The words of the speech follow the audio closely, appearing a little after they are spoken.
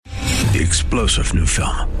The explosive new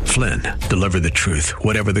film, Flynn, deliver the truth,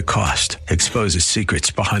 whatever the cost, exposes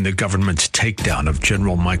secrets behind the government's takedown of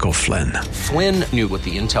General Michael Flynn. Flynn knew what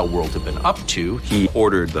the intel world had been up to. He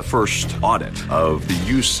ordered the first audit of the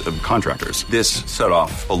use of contractors. This set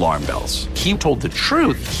off alarm bells. He told the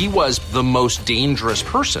truth. He was the most dangerous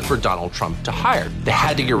person for Donald Trump to hire. They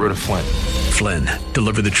had to get rid of Flynn. Flynn,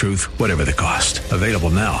 deliver the truth, whatever the cost. Available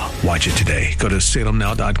now. Watch it today. Go to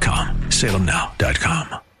salemnow.com.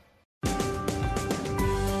 salemnow.com.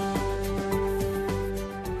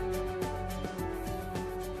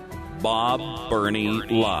 Bob Burney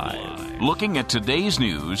Live. Looking at today's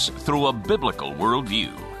news through a biblical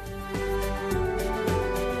worldview.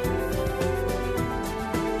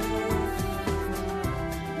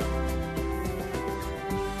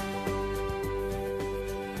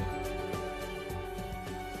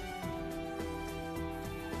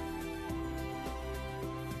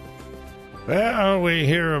 Well, we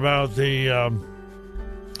hear about the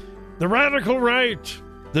radical right,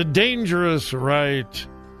 the dangerous right,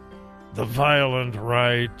 the violent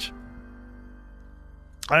right.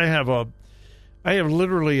 I have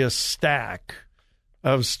literally a stack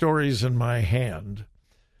of stories in my hand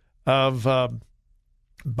of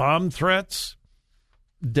bomb threats,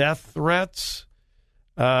 death threats,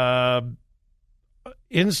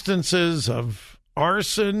 instances of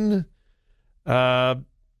arson,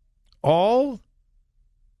 all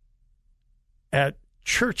at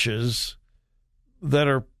churches that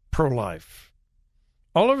are pro-life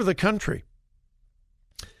all over the country.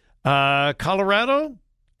 Colorado,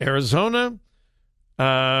 Arizona,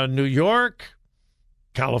 New York,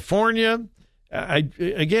 California.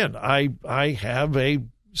 I have a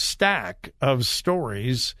stack of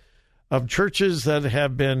stories of churches that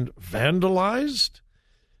have been vandalized.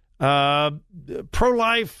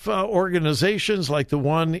 Pro-life organizations like the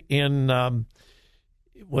one in,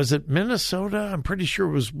 was it Minnesota? I'm pretty sure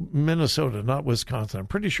it was Minnesota, not Wisconsin. I'm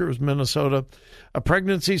pretty sure it was Minnesota. A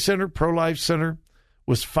pregnancy center, pro-life center,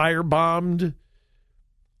 was firebombed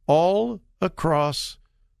all across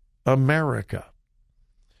America.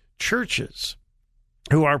 Churches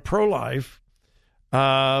who are pro-life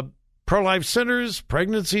centers,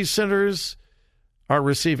 pregnancy centers are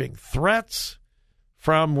receiving threats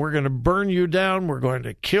from, we're going to burn you down, we're going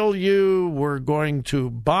to kill you, we're going to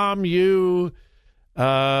bomb you.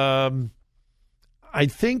 I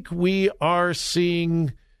think we are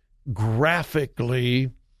seeing graphically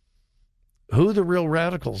who the real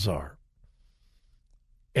radicals are.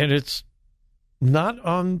 And it's not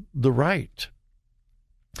on the right.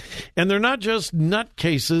 And they're not just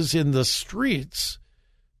nutcases in the streets.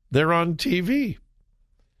 They're on TV.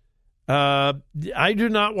 I do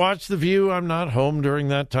not watch The View. I'm not home during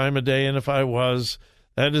that time of day. And if I was,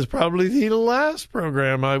 that is probably the last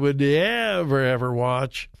program I would ever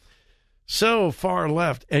watch. So far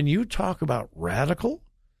left. And you talk about radical?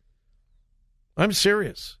 I'm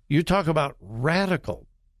serious. You talk about radical.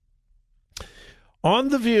 On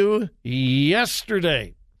The View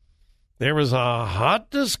yesterday, there was a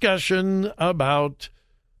hot discussion about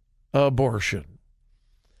abortion.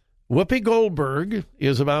 Whoopi Goldberg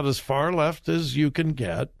is about as far left as you can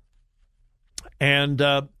get. And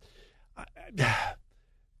I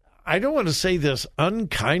don't want to say this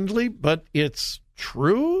unkindly, but it's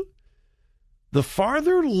true. The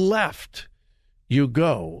farther left you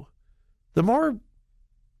go, the more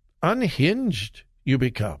unhinged you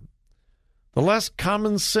become, the less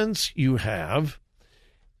common sense you have,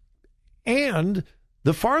 and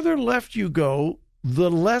the farther left you go, the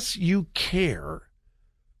less you care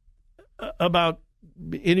about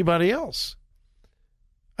anybody else.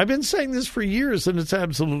 I've been saying this for years, and it's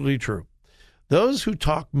absolutely true. Those who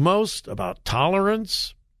talk most about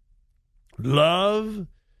tolerance, love,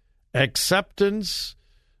 acceptance,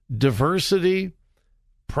 diversity,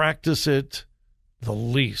 practice it the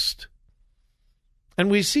least.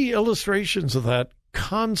 And we see illustrations of that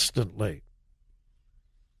constantly.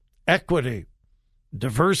 Equity,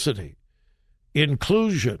 diversity,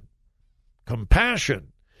 inclusion, compassion.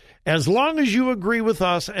 As long as you agree with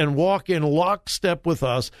us and walk in lockstep with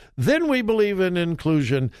us, then we believe in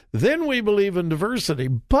inclusion, then we believe in diversity.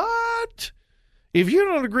 But if you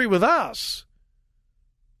don't agree with us,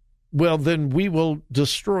 well, then we will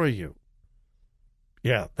destroy you.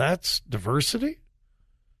 Yeah, that's diversity.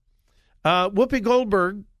 Whoopi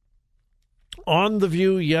Goldberg on The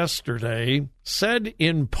View yesterday said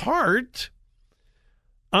in part,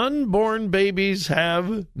 unborn babies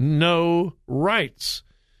have no rights.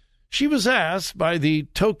 She was asked by the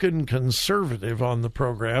token conservative on the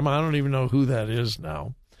program. I don't even know who that is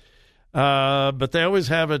now. But they always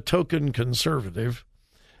have a token conservative.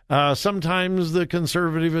 Sometimes the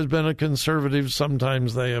conservative has been a conservative.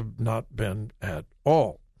 Sometimes they have not been at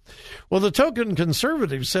all. Well, the token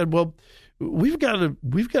conservative said, well, we've got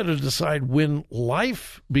to decide when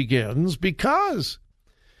life begins, because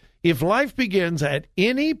if life begins at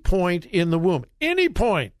any point in the womb, any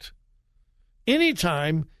point, any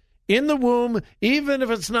time in the womb, even if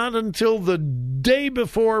it's not until the day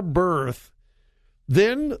before birth,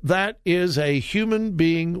 then that is a human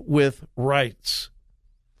being with rights.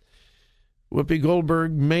 Whoopi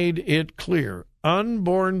Goldberg made it clear.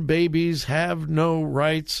 Unborn babies have no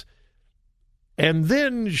rights. And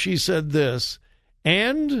then she said this,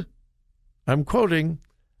 and I'm quoting,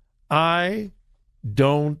 I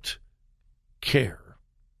don't care.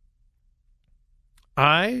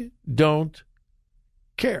 I don't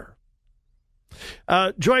care.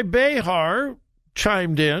 Joy Behar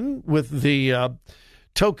chimed in with the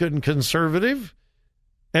token conservative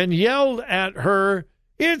and yelled at her,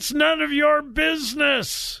 "It's none of your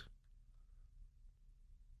business."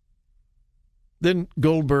 Then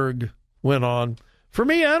Goldberg went on, "For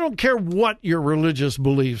me, I don't care what your religious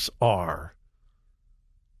beliefs are."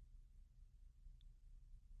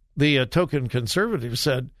 The token conservative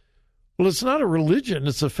said, well, it's not a religion,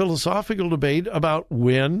 it's a philosophical debate about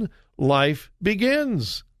when life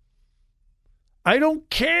begins. I don't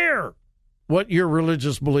care what your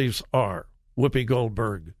religious beliefs are, Whoopi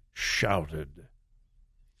Goldberg shouted.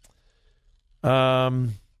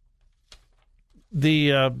 I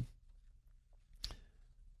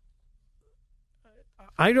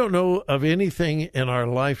don't know of anything in our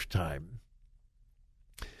lifetime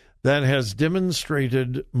that has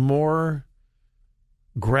demonstrated more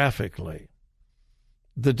graphically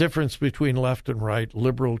the difference between left and right,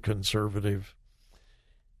 liberal, conservative,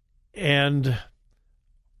 and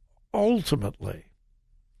ultimately,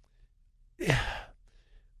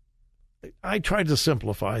 I try to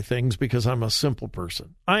simplify things because I'm a simple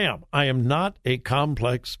person. I am not a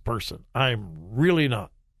complex person. I'm really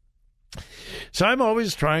not. So I'm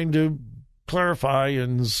always trying to clarify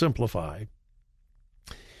and simplify.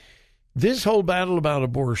 This whole battle about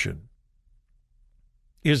abortion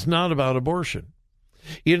is not about abortion.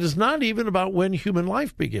 It is not even about when human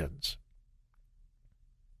life begins.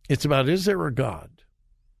 It's about, is there a God?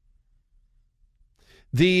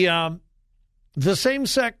 The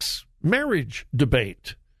same-sex marriage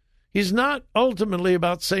debate is not ultimately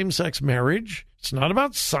about same-sex marriage. It's not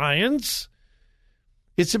about science.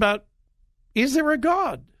 It's about, is there a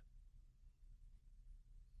God?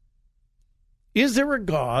 Is there a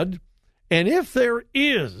God? And if there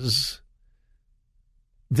is,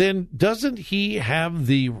 then doesn't he have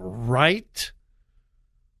the right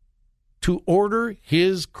to order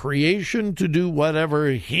his creation to do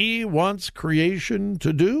whatever he wants creation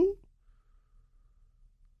to do?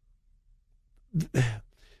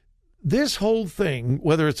 This whole thing,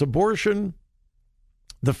 whether it's abortion,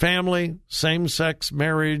 the family, same-sex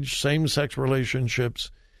marriage, same-sex relationships,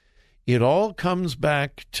 it all comes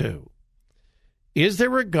back to, is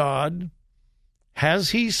there a God?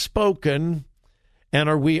 Has he spoken? And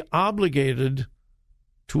are we obligated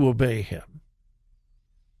to obey him?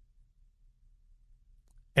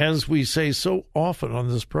 As we say so often on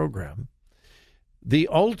this program, the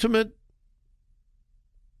ultimate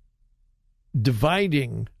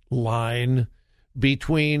dividing line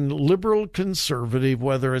between liberal, conservative,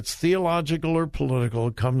 whether it's theological or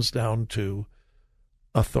political, comes down to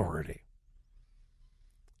authority.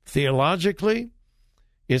 Theologically,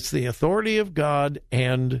 it's the authority of God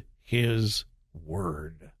and his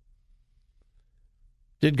word.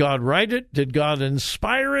 Did God write it? Did God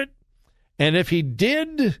inspire it? And if he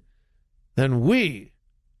did, then we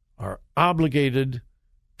are obligated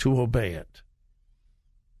to obey it.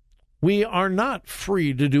 We are not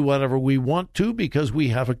free to do whatever we want to because we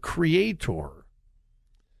have a creator.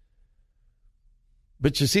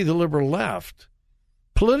 But you see, the liberal left,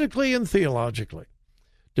 politically and theologically,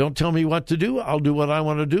 don't tell me what to do. I'll do what I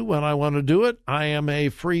want to do when I want to do it. I am a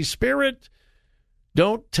free spirit.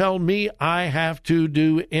 Don't tell me I have to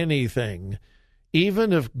do anything,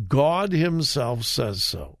 even if God himself says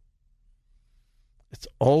so. It's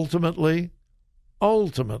ultimately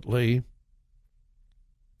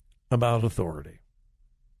about authority.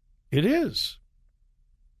 It is.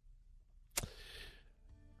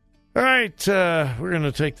 All right, we're going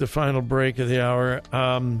to take the final break of the hour.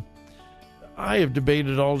 I have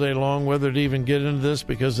debated all day long whether to even get into this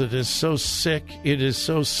because it is so sick. It is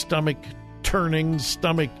so stomach-turning,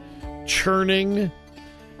 stomach-churning.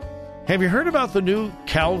 Have you heard about the new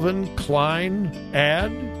Calvin Klein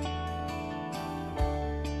ad?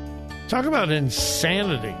 Talk about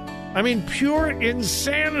insanity. I mean, pure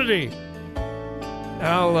insanity.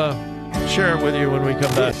 I'll share it with you when we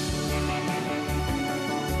come back.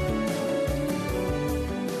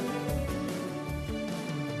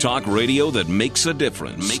 Talk radio that makes a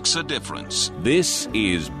difference. Makes a difference. This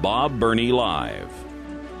is Bob Burney Live.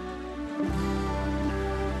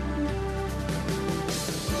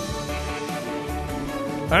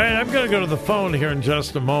 All right, I'm going to go to the phone here in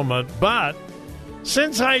just a moment, but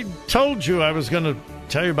since I told you I was going to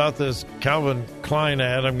tell you about this Calvin Klein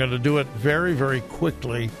ad, I'm going to do it very, very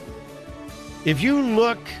quickly. If you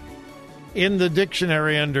look in the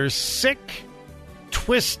dictionary under sick,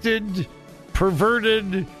 twisted,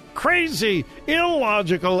 perverted, crazy,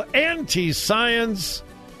 illogical, anti-science,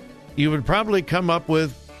 you would probably come up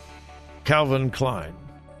with Calvin Klein.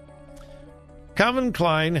 Calvin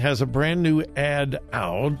Klein has a brand new ad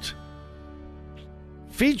out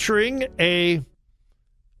featuring a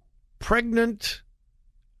pregnant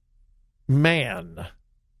man.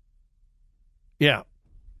 Yeah.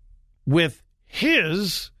 With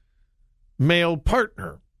his male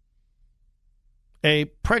partner. A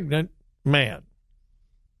pregnant man.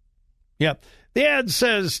 Yeah. The ad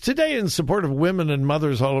says, today in support of women and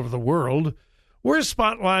mothers all over the world, we're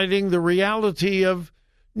spotlighting the reality of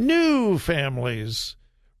new families.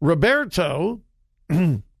 Roberto,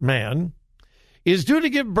 man, is due to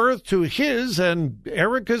give birth to his and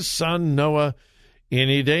Erica's son, Noah,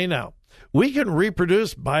 any day now. We can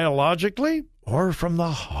reproduce biologically or from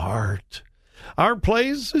the heart. Our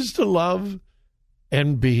place is to love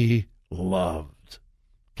and be loved.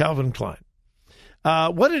 Calvin Klein.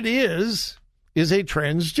 What it is a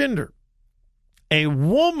transgender. A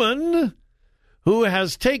woman who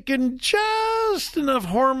has taken just enough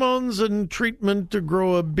hormones and treatment to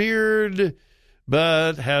grow a beard,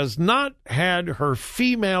 but has not had her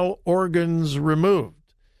female organs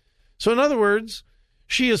removed. So in other words,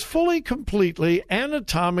 she is fully, completely,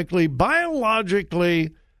 anatomically, biologically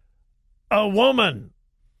a woman.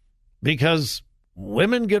 Because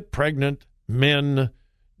women get pregnant, men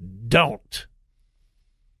don't.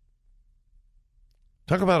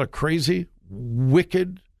 Talk about a crazy,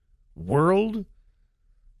 wicked world.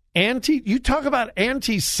 You talk about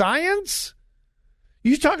anti-science?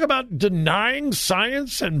 You talk about denying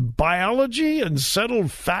science and biology and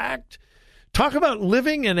settled fact? Talk about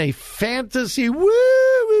living in a fantasy world.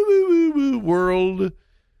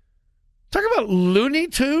 Talk about Looney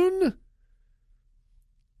Tune.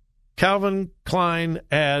 Calvin Klein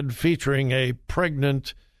ad featuring a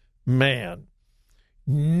pregnant man.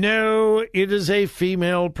 No, it is a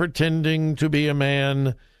female pretending to be a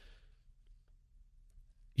man.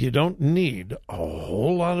 You don't need a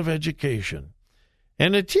whole lot of education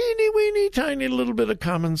and a teeny weeny tiny little bit of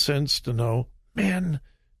common sense to know men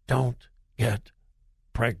don't get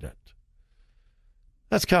pregnant.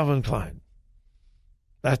 That's Calvin Klein.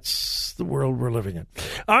 That's the world we're living in.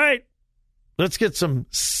 All right, let's get some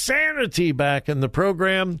sanity back in the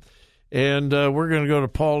program, and we're going to go to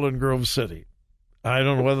Paul in Grove City. I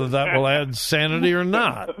don't know whether that will add sanity or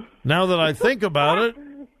not. Now that I think about it.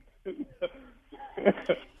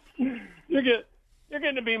 You're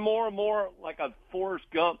getting to be more and more like a Forrest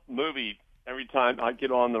Gump movie every time I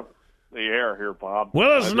get on the air here, Bob.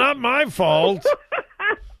 Well, it's not my fault.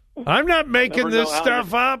 I'm not making this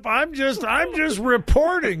stuff up. I'm just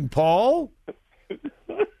reporting, Paul.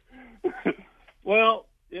 Well,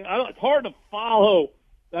 it's hard to follow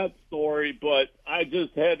that story, but I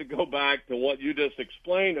just had to go back to what you just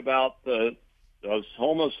explained about the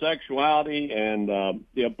homosexuality and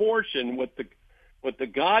the abortion with the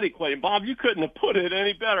God equation. Bob, you couldn't have put it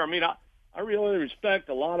any better. I mean, I really respect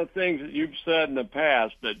a lot of things that you've said in the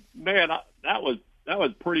past, but man, that was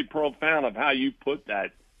pretty profound of how you put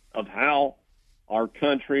that, of how our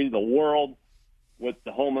country, the world, with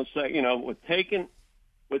the homosexual,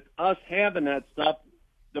 with us having that stuff,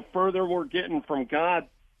 the further we're getting from God,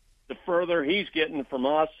 the further He's getting from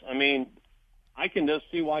us. I mean, I can just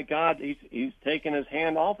see why God he's taking His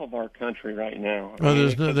hand off of our country right now. There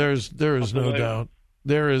is no doubt.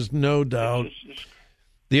 There is no doubt.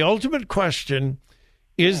 The ultimate question,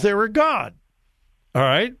 is there a God? All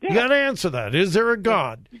right? Yeah. You got to answer that. Is there a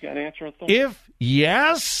God? You got to answer it. If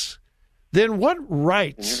yes, then what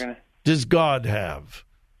rights does God have?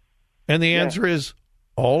 And the answer is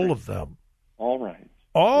all of them. All right.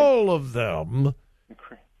 All of them.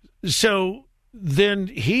 So then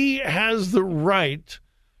He has the right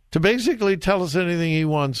to basically tell us anything He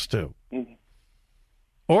wants to. Mm-hmm.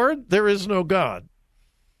 Or there is no God.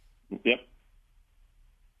 Yep.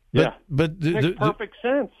 But makes perfect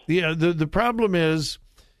sense. Yeah, the problem is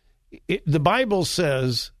the Bible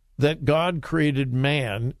says that God created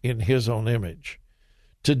man in His own image.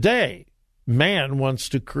 Today, man wants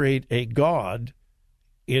to create a God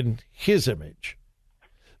in his image.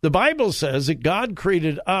 The Bible says that God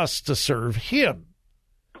created us to serve him.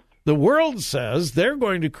 The world says they're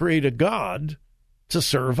going to create a God to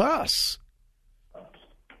serve us.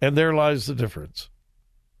 And there lies the difference.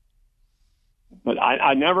 But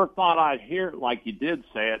I never thought I'd hear it like you did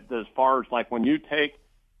say it, as far as like when you take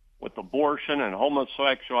with abortion and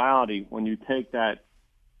homosexuality, when you take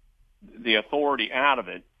the authority out of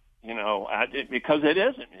it, because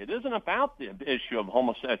it isn't about the issue of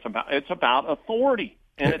homosexuality. It's about authority.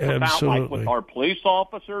 And it's about like with our police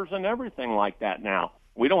officers and everything like that now.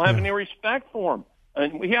 We don't have any respect for them.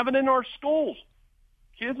 And we have it in our schools.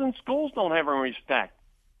 Kids in schools don't have any respect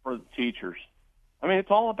for the teachers. I mean,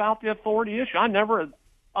 it's all about the authority issue. I never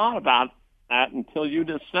thought about that until you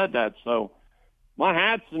just said that. So my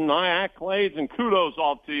hats and my accolades and kudos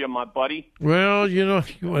all to you, my buddy. Well, you know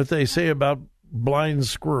what they say about blind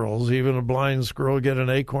squirrels. Even a blind squirrel get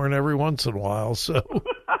an acorn every once in a while. So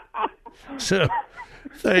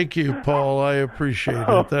thank you, Paul. I appreciate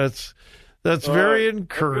it. That's very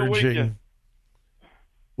encouraging.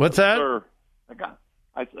 What's that? Sir.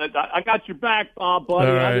 I got your back, Bob,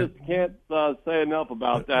 buddy. Right. I just can't say enough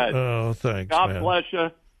about that. Oh, thanks, God man. Bless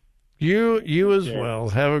you. You as well.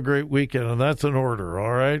 Have a great weekend, and that's an order,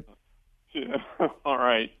 all right? All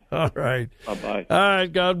right. All right. Bye-bye. All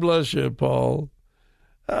right, God bless you, Paul.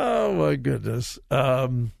 Oh, my goodness.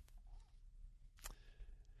 The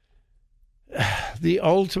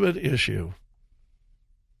ultimate issue,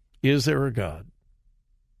 is there a God?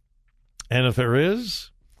 And if there is,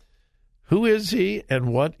 who is he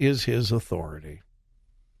and what is his authority?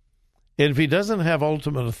 And if he doesn't have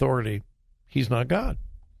ultimate authority, he's not God.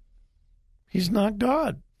 He's not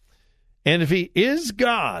God. And if he is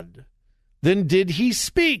God, then did he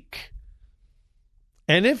speak?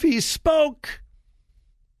 And if he spoke,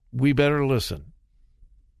 we better listen.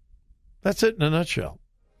 That's it in a nutshell.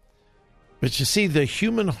 But you see, the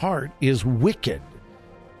human heart is wicked.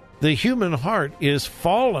 The human heart is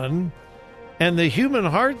fallen, and the human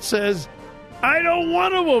heart says, I don't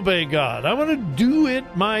want to obey God. I want to do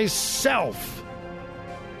it myself.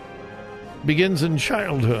 Begins in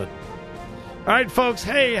childhood. All right, folks,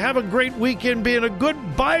 hey, have a great weekend. Be in a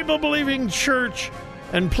good Bible-believing church.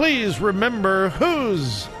 And please remember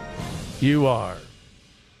whose you are.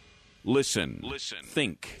 Listen.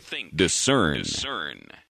 Think. Discern.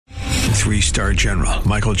 3-star General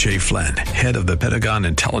Michael J. Flynn, head of the Pentagon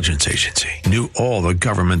Intelligence Agency, knew all the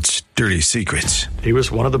government's dirty secrets. He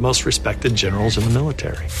was one of the most respected generals in the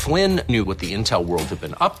military. Flynn knew what the intel world had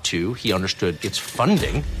been up to. He understood its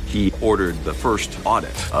funding. He ordered the first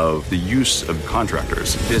audit of the use of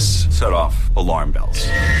contractors. This set off alarm bells.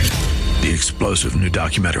 The explosive new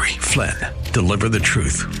documentary, Flynn, Deliver the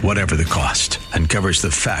Truth, Whatever the Cost, uncovers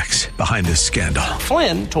the facts behind this scandal.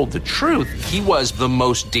 Flynn told the truth. He was the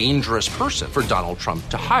most dangerous person for Donald Trump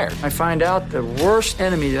to hire. I find out the worst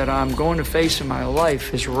enemy that I'm going to face in my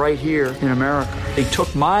life is right here in America. They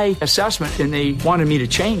took my assessment and they wanted me to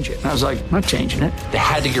change it. And I was like, I'm not changing it. They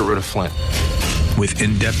had to get rid of Flynn. With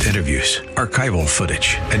in-depth interviews, archival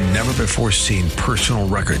footage, and never-before-seen personal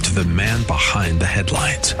records of the man behind the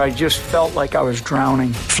headlines. I just felt like I was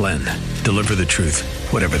drowning. Flynn, Deliver the Truth,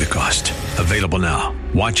 Whatever the Cost. Available now.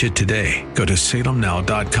 Watch it today. Go to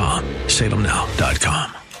salemnow.com.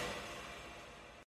 salemnow.com.